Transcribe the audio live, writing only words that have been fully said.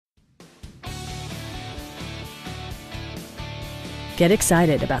Get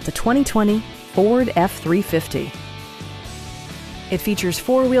excited about the 2020 Ford F-350. It features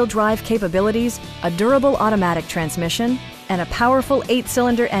four-wheel drive capabilities, a durable automatic transmission, and a powerful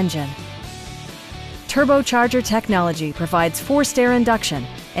 8-cylinder engine. Turbocharger technology provides forced air induction,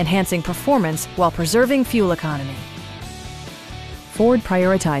 enhancing performance while preserving fuel economy. Ford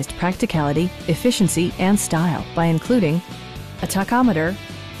prioritized practicality, efficiency, and style by including a tachometer,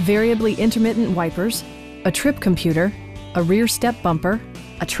 variably intermittent wipers, a trip computer, a rear step bumper,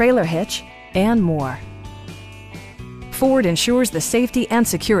 a trailer hitch, and more. Ford ensures the safety and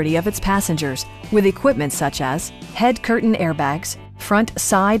security of its passengers with equipment such as head curtain airbags, front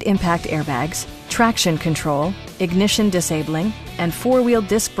side impact airbags, traction control, ignition disabling, and four-wheel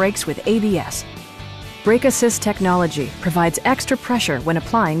disc brakes with ABS. Brake Assist technology provides extra pressure when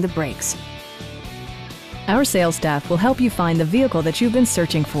applying the brakes. Our sales staff will help you find the vehicle that you've been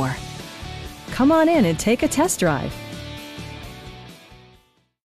searching for. Come on in and take a test drive.